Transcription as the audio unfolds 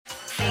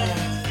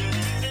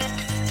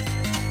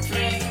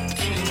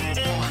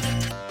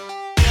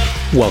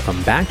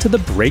Welcome back to The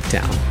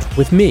Breakdown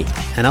with me,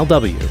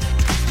 NLW.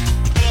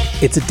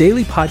 It's a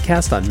daily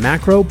podcast on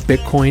macro,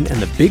 Bitcoin,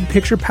 and the big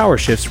picture power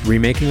shifts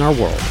remaking our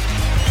world.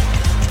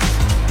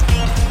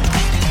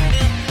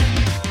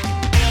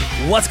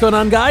 What's going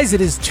on, guys?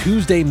 It is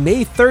Tuesday,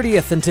 May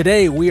 30th, and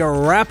today we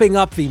are wrapping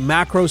up the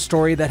macro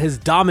story that has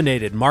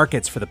dominated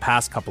markets for the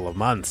past couple of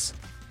months.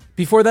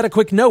 Before that, a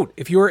quick note.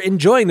 If you are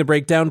enjoying The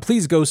Breakdown,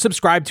 please go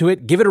subscribe to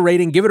it, give it a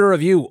rating, give it a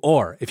review,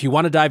 or if you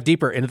want to dive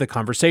deeper into the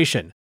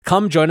conversation,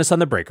 come join us on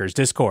the Breakers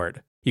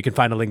Discord. You can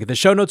find a link in the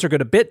show notes or go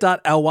to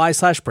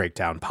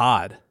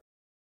bit.ly/breakdownpod.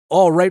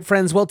 All right,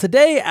 friends. Well,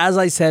 today, as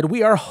I said,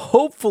 we are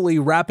hopefully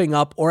wrapping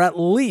up or at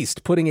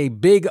least putting a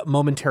big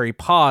momentary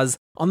pause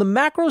on the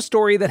macro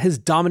story that has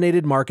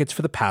dominated markets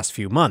for the past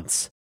few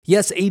months.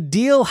 Yes, a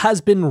deal has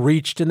been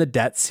reached in the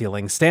debt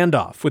ceiling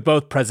standoff, with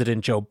both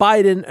President Joe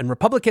Biden and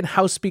Republican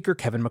House Speaker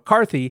Kevin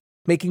McCarthy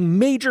making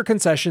major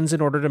concessions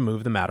in order to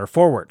move the matter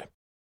forward.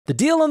 The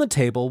deal on the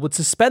table would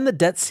suspend the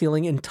debt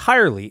ceiling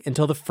entirely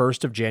until the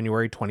 1st of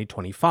January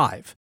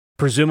 2025.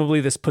 Presumably,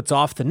 this puts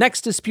off the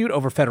next dispute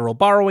over federal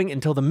borrowing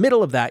until the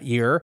middle of that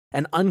year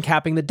and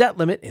uncapping the debt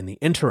limit in the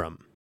interim.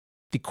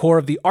 The core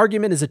of the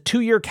argument is a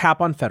 2-year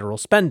cap on federal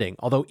spending,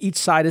 although each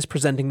side is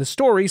presenting the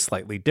story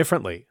slightly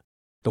differently.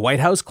 The White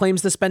House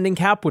claims the spending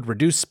cap would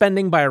reduce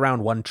spending by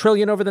around $1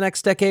 trillion over the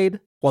next decade,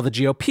 while the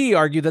GOP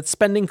argue that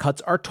spending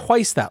cuts are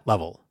twice that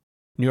level.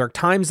 New York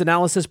Times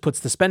analysis puts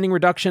the spending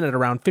reduction at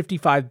around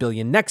 $55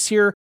 billion next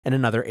year and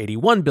another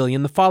 $81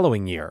 billion the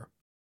following year.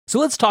 So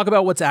let's talk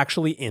about what's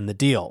actually in the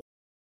deal.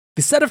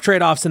 The set of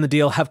trade-offs in the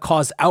deal have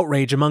caused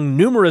outrage among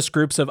numerous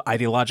groups of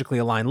ideologically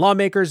aligned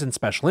lawmakers and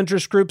special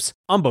interest groups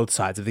on both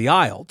sides of the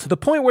aisle, to the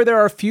point where there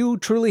are few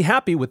truly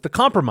happy with the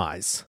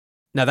compromise.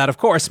 Now that, of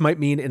course, might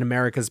mean in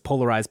America's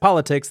polarized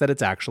politics that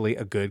it's actually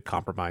a good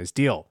compromise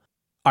deal.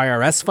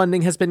 IRS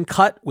funding has been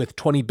cut, with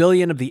 $20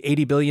 billion of the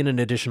 $80 billion in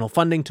additional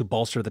funding to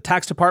bolster the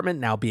tax department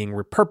now being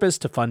repurposed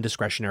to fund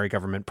discretionary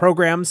government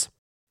programs.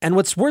 And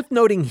what's worth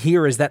noting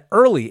here is that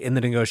early in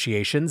the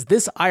negotiations,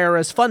 this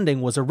IRS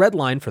funding was a red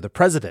line for the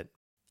president.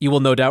 You will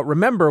no doubt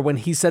remember when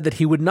he said that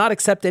he would not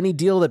accept any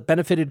deal that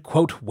benefited,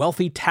 quote,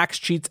 wealthy tax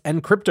cheats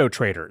and crypto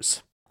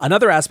traders.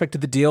 Another aspect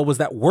of the deal was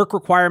that work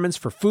requirements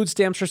for food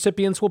stamps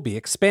recipients will be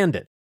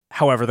expanded.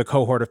 However, the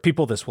cohort of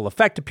people this will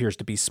affect appears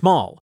to be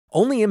small,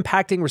 only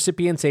impacting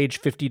recipients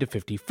aged 50 to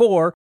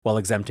 54, while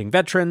exempting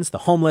veterans, the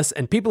homeless,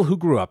 and people who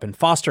grew up in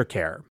foster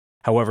care.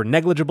 However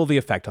negligible the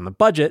effect on the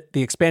budget,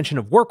 the expansion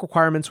of work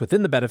requirements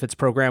within the benefits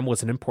program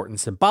was an important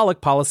symbolic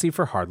policy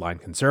for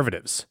hardline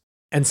conservatives.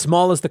 And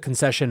small as the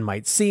concession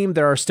might seem,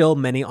 there are still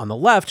many on the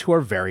left who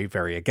are very,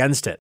 very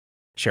against it.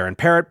 Sharon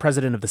Parrott,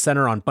 president of the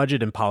Center on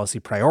Budget and Policy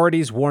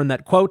Priorities, warned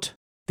that, quote,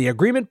 the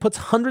agreement puts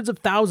hundreds of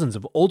thousands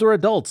of older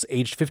adults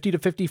aged 50 to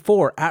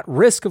 54 at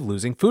risk of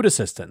losing food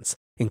assistance,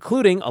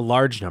 including a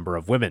large number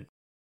of women.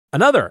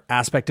 Another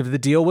aspect of the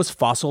deal was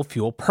fossil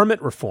fuel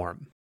permit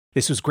reform.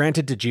 This was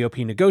granted to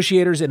GOP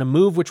negotiators in a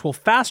move which will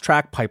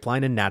fast-track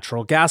pipeline and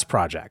natural gas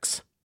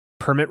projects.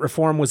 Permit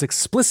reform was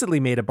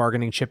explicitly made a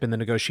bargaining chip in the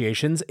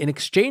negotiations in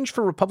exchange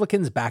for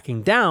Republicans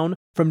backing down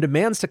from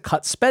demands to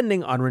cut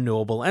spending on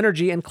renewable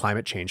energy and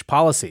climate change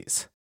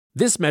policies.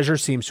 This measure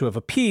seems to have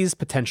appeased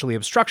potentially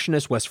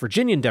obstructionist West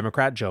Virginian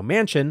Democrat Joe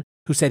Manchin,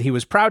 who said he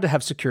was proud to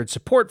have secured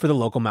support for the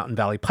local Mountain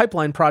Valley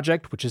Pipeline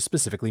project, which is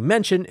specifically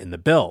mentioned in the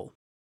bill.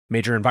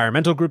 Major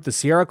environmental group the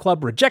Sierra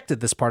Club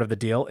rejected this part of the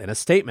deal in a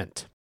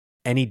statement.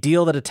 Any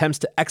deal that attempts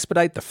to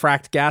expedite the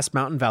fracked gas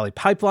Mountain Valley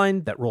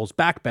Pipeline, that rolls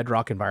back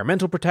bedrock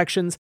environmental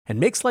protections, and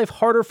makes life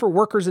harder for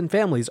workers and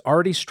families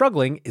already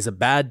struggling is a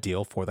bad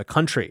deal for the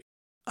country.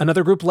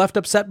 Another group left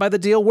upset by the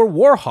deal were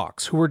war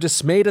hawks, who were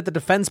dismayed at the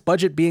defense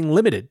budget being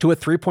limited to a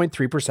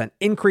 3.3%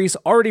 increase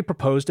already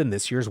proposed in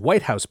this year's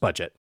White House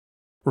budget.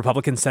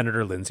 Republican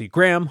Senator Lindsey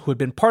Graham, who had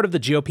been part of the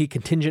GOP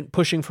contingent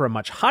pushing for a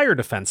much higher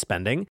defense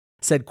spending,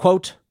 said,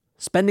 quote,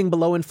 spending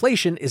below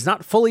inflation is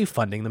not fully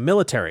funding the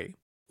military.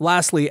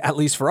 Lastly, at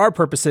least for our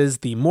purposes,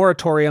 the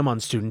moratorium on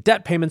student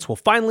debt payments will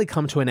finally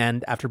come to an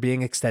end after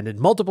being extended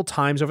multiple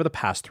times over the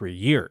past 3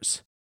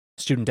 years.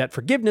 Student debt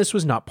forgiveness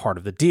was not part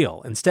of the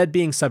deal, instead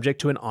being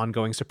subject to an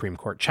ongoing Supreme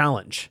Court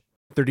challenge.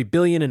 $30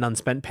 billion in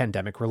unspent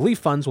pandemic relief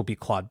funds will be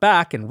clawed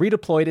back and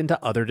redeployed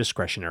into other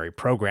discretionary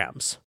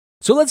programs.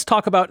 So let's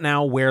talk about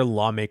now where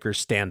lawmakers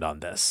stand on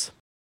this.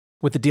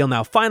 With the deal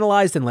now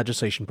finalized and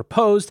legislation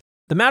proposed,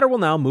 the matter will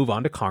now move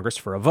on to Congress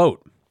for a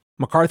vote.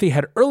 McCarthy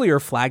had earlier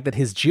flagged that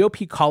his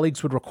GOP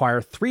colleagues would require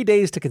 3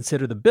 days to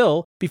consider the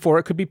bill before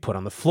it could be put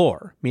on the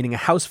floor, meaning a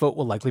House vote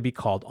will likely be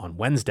called on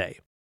Wednesday.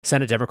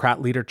 Senate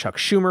Democrat leader Chuck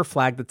Schumer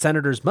flagged that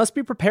senators must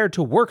be prepared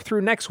to work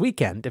through next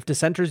weekend if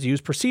dissenters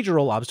use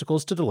procedural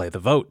obstacles to delay the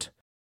vote.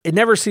 It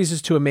never ceases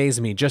to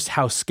amaze me just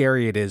how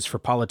scary it is for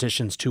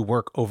politicians to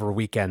work over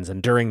weekends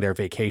and during their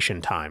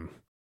vacation time.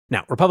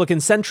 Now, Republican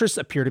centrists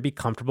appear to be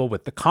comfortable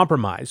with the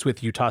compromise,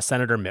 with Utah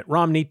Senator Mitt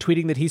Romney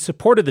tweeting that he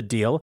supported the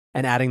deal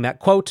and adding that,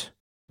 quote,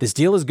 this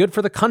deal is good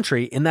for the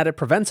country in that it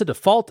prevents a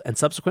default and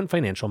subsequent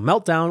financial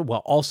meltdown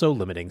while also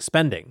limiting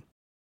spending.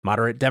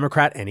 Moderate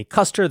Democrat Annie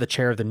Kuster, the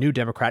chair of the New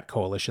Democrat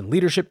Coalition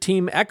leadership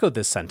team, echoed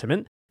this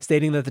sentiment,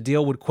 stating that the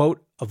deal would,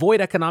 quote,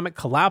 avoid economic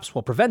collapse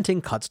while preventing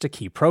cuts to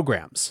key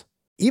programs.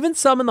 Even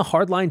some in the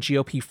hardline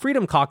GOP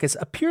Freedom Caucus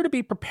appear to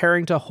be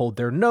preparing to hold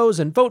their nose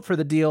and vote for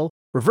the deal,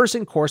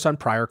 reversing course on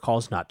prior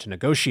calls not to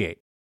negotiate.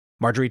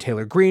 Marjorie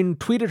Taylor Greene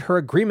tweeted her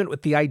agreement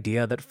with the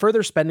idea that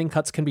further spending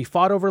cuts can be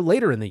fought over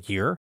later in the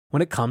year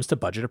when it comes to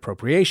budget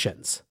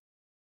appropriations.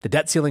 The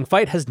debt ceiling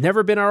fight has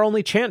never been our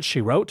only chance,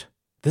 she wrote.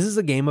 This is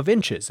a game of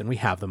inches, and we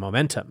have the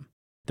momentum.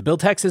 The bill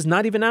text is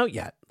not even out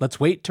yet. Let's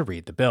wait to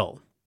read the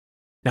bill.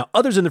 Now,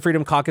 others in the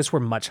Freedom Caucus were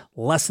much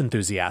less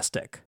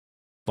enthusiastic.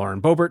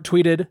 Lauren Boebert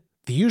tweeted,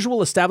 the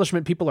usual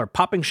establishment people are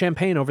popping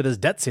champagne over this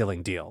debt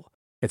ceiling deal.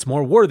 It's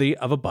more worthy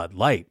of a Bud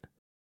Light.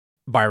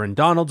 Byron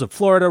Donalds of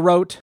Florida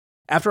wrote,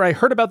 after I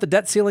heard about the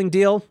debt ceiling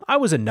deal, I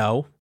was a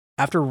no.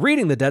 After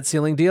reading the debt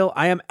ceiling deal,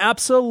 I am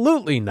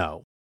absolutely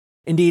no.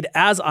 Indeed,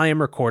 as I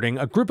am recording,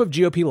 a group of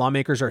GOP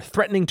lawmakers are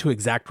threatening to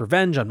exact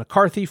revenge on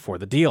McCarthy for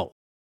the deal.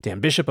 Dan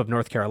Bishop of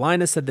North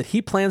Carolina said that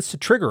he plans to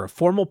trigger a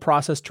formal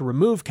process to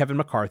remove Kevin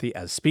McCarthy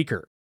as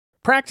Speaker.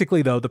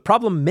 Practically, though, the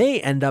problem may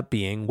end up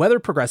being whether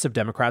progressive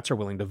Democrats are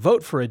willing to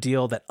vote for a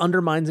deal that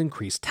undermines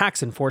increased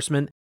tax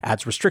enforcement,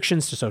 adds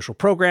restrictions to social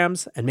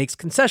programs, and makes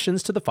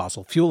concessions to the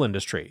fossil fuel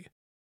industry.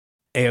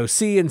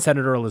 AOC and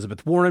Senator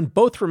Elizabeth Warren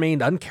both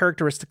remained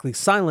uncharacteristically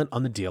silent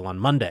on the deal on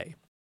Monday.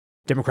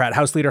 Democrat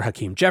House Leader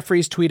Hakeem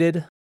Jeffries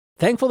tweeted,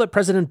 thankful that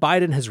President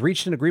Biden has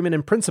reached an agreement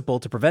in principle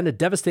to prevent a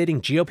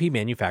devastating GOP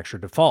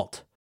manufactured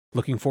default.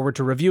 Looking forward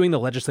to reviewing the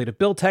legislative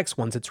bill text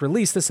once it's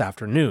released this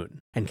afternoon,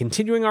 and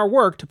continuing our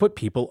work to put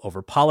people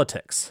over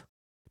politics.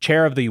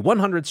 Chair of the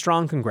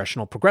 100-strong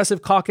Congressional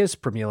Progressive Caucus,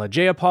 Pramila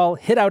Jayapal,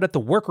 hit out at the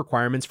work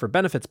requirements for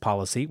benefits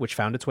policy, which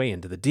found its way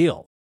into the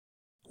deal.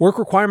 Work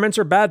requirements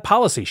are bad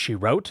policy, she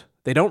wrote.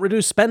 They don't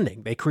reduce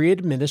spending, they create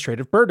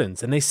administrative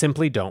burdens, and they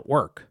simply don't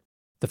work.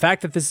 The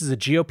fact that this is a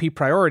GOP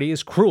priority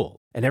is cruel,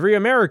 and every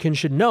American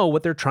should know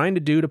what they're trying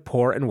to do to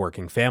poor and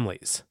working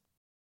families.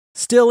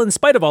 Still, in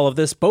spite of all of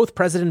this, both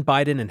President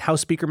Biden and House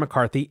Speaker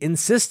McCarthy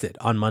insisted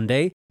on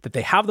Monday that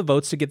they have the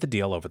votes to get the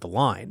deal over the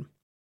line.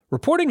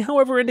 Reporting,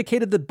 however,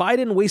 indicated that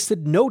Biden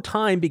wasted no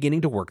time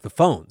beginning to work the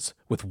phones,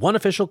 with one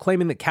official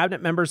claiming that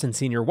cabinet members and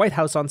senior White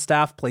House on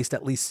staff placed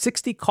at least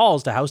 60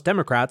 calls to House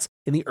Democrats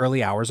in the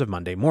early hours of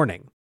Monday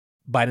morning.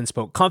 Biden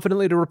spoke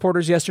confidently to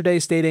reporters yesterday,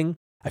 stating,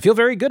 I feel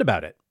very good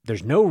about it.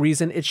 There's no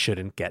reason it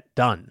shouldn't get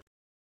done.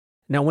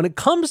 Now, when it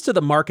comes to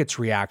the market's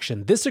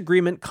reaction, this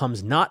agreement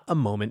comes not a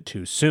moment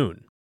too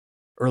soon.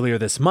 Earlier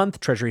this month,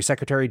 Treasury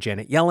Secretary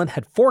Janet Yellen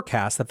had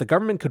forecast that the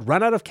government could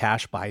run out of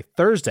cash by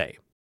Thursday.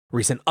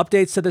 Recent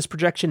updates to this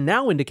projection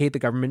now indicate the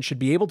government should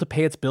be able to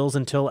pay its bills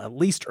until at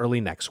least early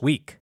next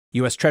week.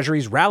 U.S.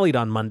 Treasuries rallied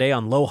on Monday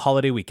on low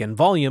holiday weekend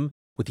volume,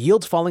 with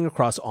yields falling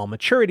across all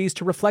maturities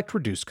to reflect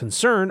reduced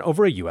concern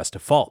over a U.S.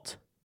 default.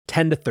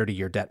 10 to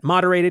 30-year debt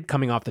moderated,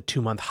 coming off the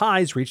 2-month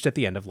highs reached at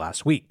the end of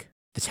last week.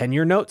 The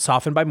 10-year note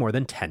softened by more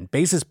than 10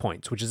 basis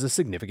points, which is a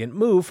significant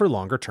move for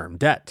longer-term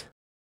debt.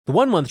 The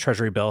 1-month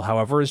Treasury bill,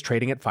 however, is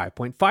trading at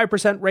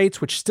 5.5%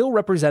 rates, which still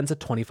represents a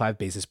 25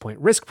 basis point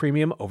risk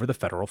premium over the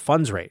federal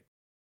funds rate.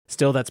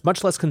 Still, that's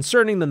much less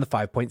concerning than the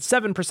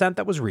 5.7%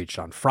 that was reached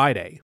on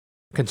Friday.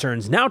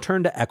 Concerns now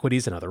turn to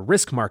equities and other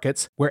risk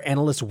markets, where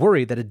analysts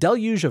worry that a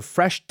deluge of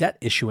fresh debt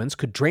issuance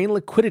could drain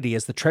liquidity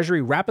as the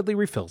Treasury rapidly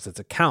refills its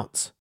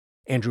accounts.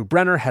 Andrew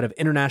Brenner, head of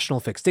international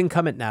fixed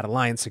income at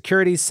NatAlliance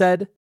Securities,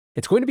 said,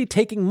 it's going to be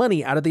taking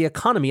money out of the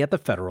economy at the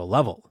federal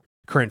level.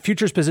 Current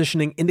futures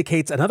positioning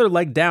indicates another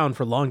leg down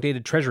for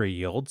long-dated Treasury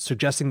yields,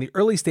 suggesting the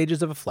early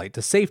stages of a flight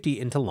to safety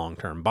into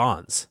long-term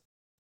bonds.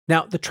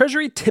 Now, the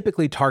Treasury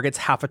typically targets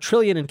 $500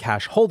 billion in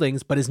cash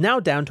holdings, but is now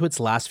down to its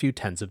last few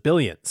tens of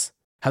billions.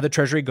 How the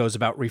Treasury goes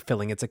about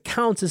refilling its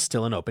accounts is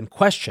still an open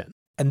question,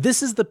 and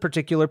this is the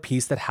particular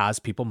piece that has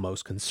people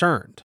most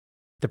concerned.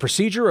 The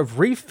procedure of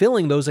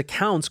refilling those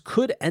accounts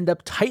could end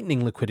up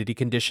tightening liquidity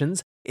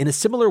conditions in a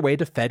similar way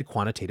to Fed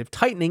quantitative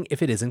tightening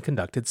if it isn't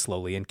conducted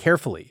slowly and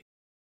carefully.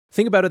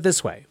 Think about it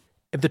this way.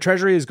 If the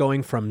Treasury is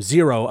going from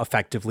zero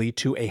effectively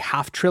to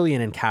 $500 billion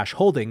in cash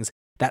holdings,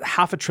 that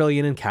 $500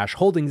 billion in cash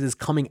holdings is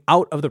coming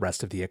out of the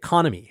rest of the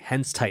economy,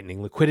 hence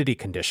tightening liquidity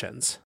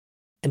conditions.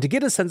 And to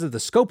get a sense of the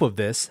scope of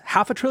this,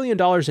 $500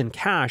 billion in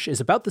cash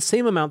is about the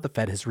same amount the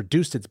Fed has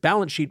reduced its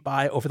balance sheet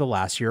by over the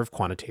last year of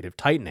quantitative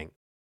tightening.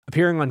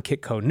 Appearing on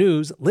Kitco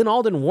News, Lynn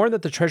Alden warned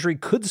that the Treasury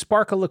could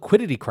spark a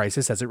liquidity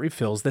crisis as it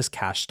refills this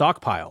cash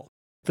stockpile.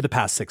 For the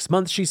past 6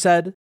 months, she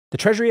said, the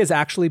Treasury has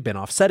actually been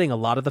offsetting a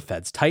lot of the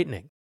Fed's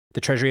tightening.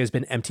 The Treasury has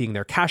been emptying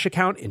their cash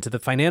account into the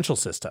financial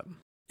system.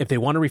 If they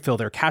want to refill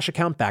their cash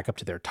account back up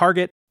to their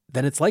target,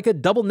 then it's like a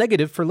double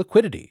negative for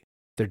liquidity.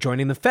 They're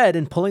joining the Fed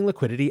in pulling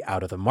liquidity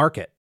out of the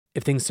market.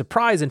 If things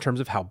surprise in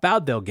terms of how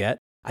bad they'll get,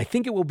 I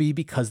think it will be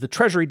because the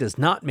Treasury does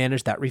not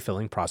manage that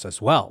refilling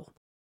process well.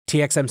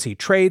 TXMC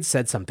Trades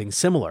said something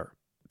similar.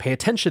 Pay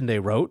attention, they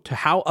wrote, to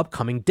how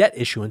upcoming debt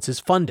issuance is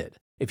funded.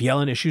 If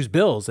Yellen issues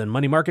bills and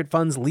money market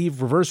funds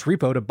leave reverse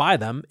repo to buy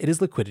them, it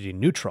is liquidity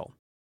neutral.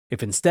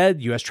 If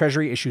instead US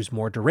Treasury issues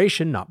more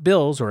duration, not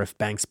bills, or if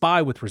banks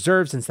buy with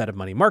reserves instead of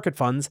money market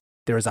funds,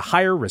 there is a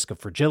higher risk of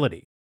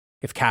fragility.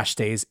 If cash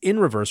stays in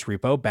reverse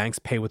repo, banks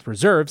pay with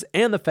reserves,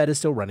 and the Fed is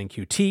still running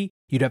QT,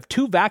 you'd have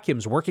two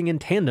vacuums working in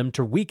tandem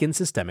to weaken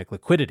systemic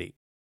liquidity.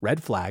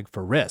 Red flag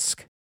for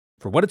risk.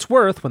 For what it's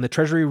worth, when the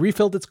Treasury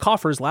refilled its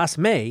coffers last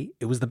May,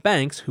 it was the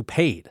banks who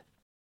paid.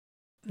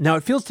 Now,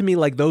 it feels to me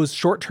like those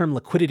short-term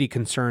liquidity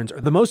concerns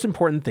are the most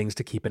important things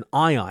to keep an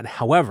eye on.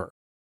 However,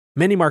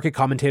 many market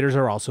commentators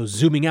are also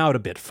zooming out a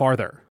bit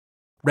farther.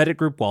 Reddit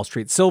group Wall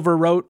Street Silver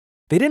wrote,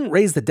 "They didn't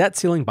raise the debt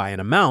ceiling by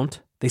an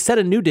amount. They set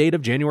a new date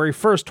of January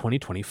 1st,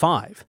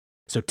 2025.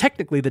 So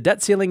technically, the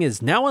debt ceiling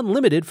is now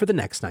unlimited for the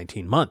next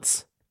 19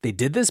 months. They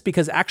did this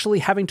because actually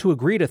having to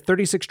agree to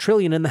 $36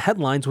 trillion in the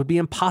headlines would be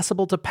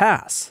impossible to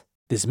pass.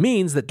 This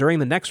means that during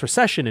the next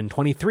recession in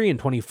 23 and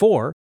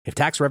 24, if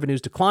tax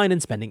revenues decline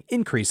and spending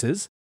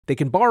increases, they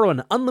can borrow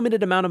an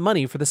unlimited amount of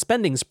money for the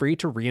spending spree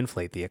to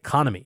reinflate the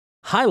economy.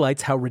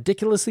 Highlights how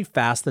ridiculously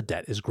fast the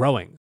debt is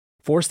growing.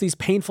 Force these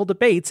painful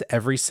debates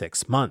every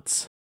 6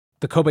 months."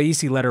 The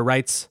Kobayashi letter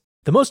writes,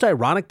 "The most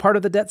ironic part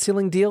of the debt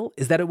ceiling deal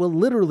is that it will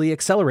literally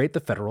accelerate the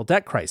federal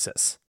debt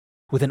crisis.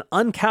 With an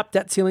uncapped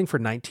debt ceiling for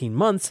 19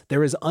 months,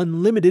 there is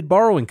unlimited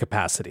borrowing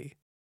capacity.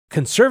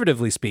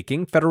 Conservatively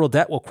speaking, federal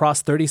debt will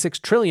cross $36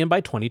 trillion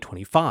by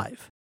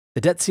 2025.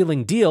 The debt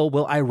ceiling deal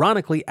will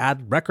ironically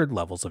add record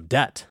levels of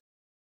debt."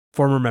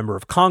 Former member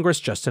of Congress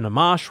Justin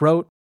Amash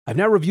wrote, "I've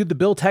now reviewed the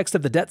bill text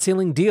of the debt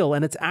ceiling deal,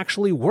 and it's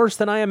actually worse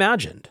than I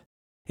imagined.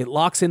 It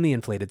locks in the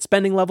inflated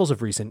spending levels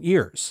of recent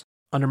years.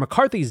 Under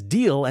McCarthy's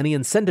deal, any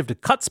incentive to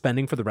cut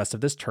spending for the rest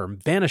of this term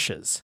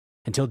vanishes.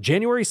 Until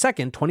January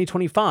 2nd,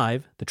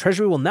 2025, the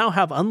Treasury will now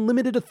have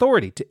unlimited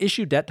authority to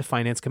issue debt to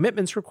finance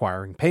commitments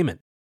requiring payment.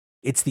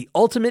 It's the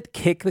ultimate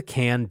kick the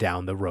can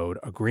down the road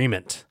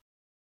agreement."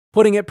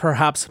 Putting it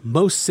perhaps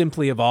most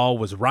simply of all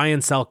was Ryan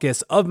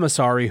Selkis of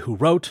Messari, who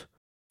wrote,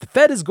 "The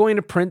Fed is going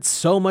to print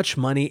so much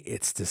money,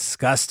 it's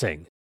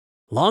disgusting.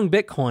 Long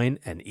Bitcoin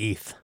and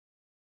ETH."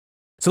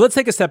 So let's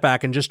take a step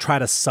back and just try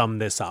to sum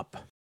this up.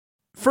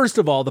 First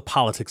of all, the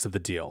politics of the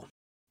deal.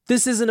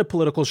 This isn't a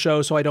political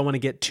show, so I don't want to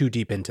get too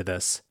deep into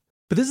this.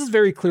 But this is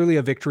very clearly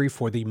a victory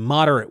for the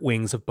moderate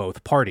wings of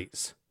both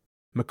parties.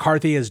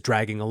 McCarthy is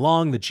dragging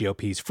along the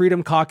GOP's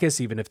Freedom Caucus,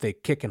 even if they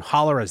kick and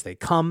holler as they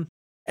come.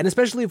 And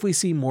especially if we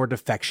see more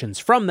defections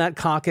from that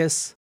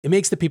caucus, it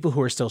makes the people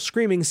who are still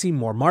screaming seem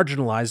more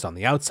marginalized on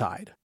the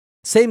outside.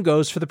 Same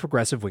goes for the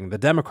progressive wing of the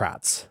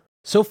Democrats.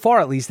 So far,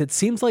 at least, it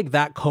seems like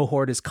that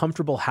cohort is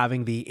comfortable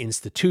having the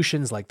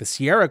institutions like the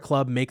Sierra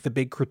Club make the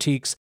big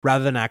critiques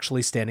rather than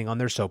actually standing on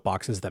their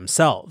soapboxes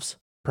themselves.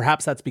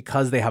 Perhaps that's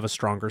because they have a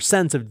stronger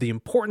sense of the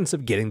importance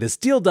of getting this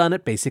deal done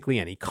at basically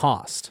any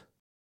cost.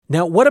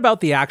 Now, what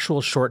about the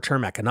actual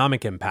short-term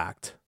economic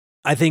impact?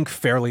 I think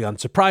fairly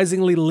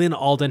unsurprisingly, Lyn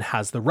Alden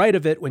has the right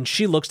of it when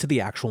she looks to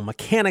the actual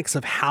mechanics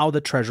of how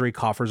the Treasury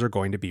coffers are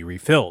going to be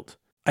refilled.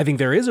 I think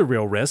there is a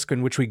real risk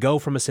in which we go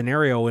from a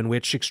scenario in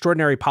which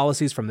extraordinary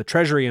policies from the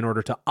Treasury in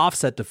order to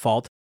offset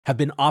default have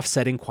been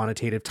offsetting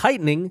quantitative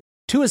tightening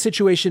to a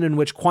situation in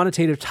which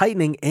quantitative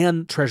tightening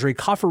and Treasury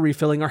coffer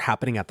refilling are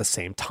happening at the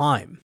same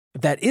time.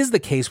 If that is the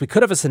case, we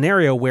could have a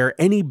scenario where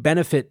any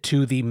benefit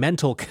to the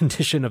mental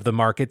condition of the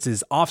markets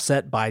is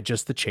offset by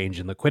just the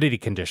change in liquidity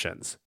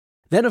conditions.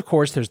 Then, of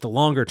course, there's the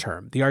longer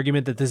term, the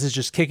argument that this is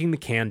just kicking the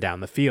can down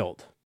the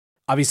field.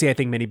 Obviously, I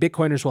think many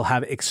Bitcoiners will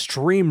have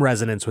extreme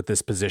resonance with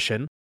this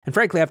position, and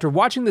frankly, after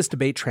watching this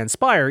debate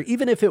transpire,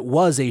 even if it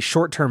was a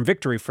short-term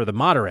victory for the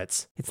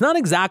moderates, it's not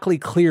exactly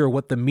clear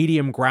what the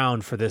medium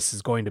ground for this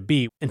is going to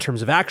be in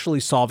terms of actually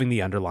solving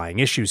the underlying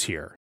issues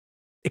here.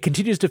 It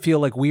continues to feel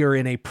like we are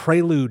in a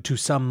prelude to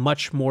some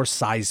much more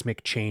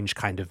seismic change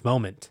kind of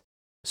moment.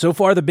 So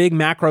far, the big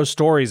macro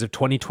stories of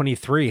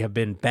 2023 have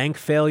been bank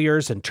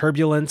failures and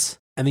turbulence,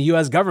 and the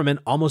US government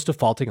almost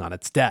defaulting on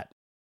its debt.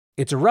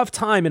 It's a rough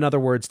time, in other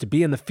words, to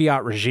be in the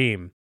fiat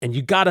regime, and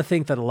you gotta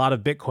think that a lot of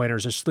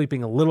Bitcoiners are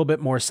sleeping a little bit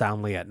more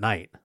soundly at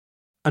night.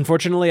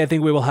 Unfortunately, I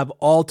think we will have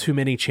all too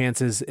many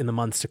chances in the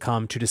months to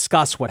come to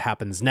discuss what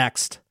happens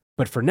next.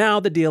 But for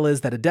now, the deal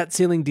is that a debt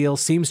ceiling deal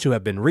seems to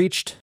have been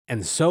reached,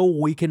 and so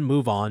we can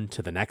move on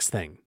to the next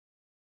thing.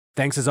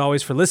 Thanks as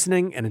always for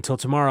listening, and until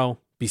tomorrow,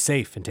 be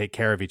safe and take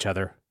care of each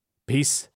other. Peace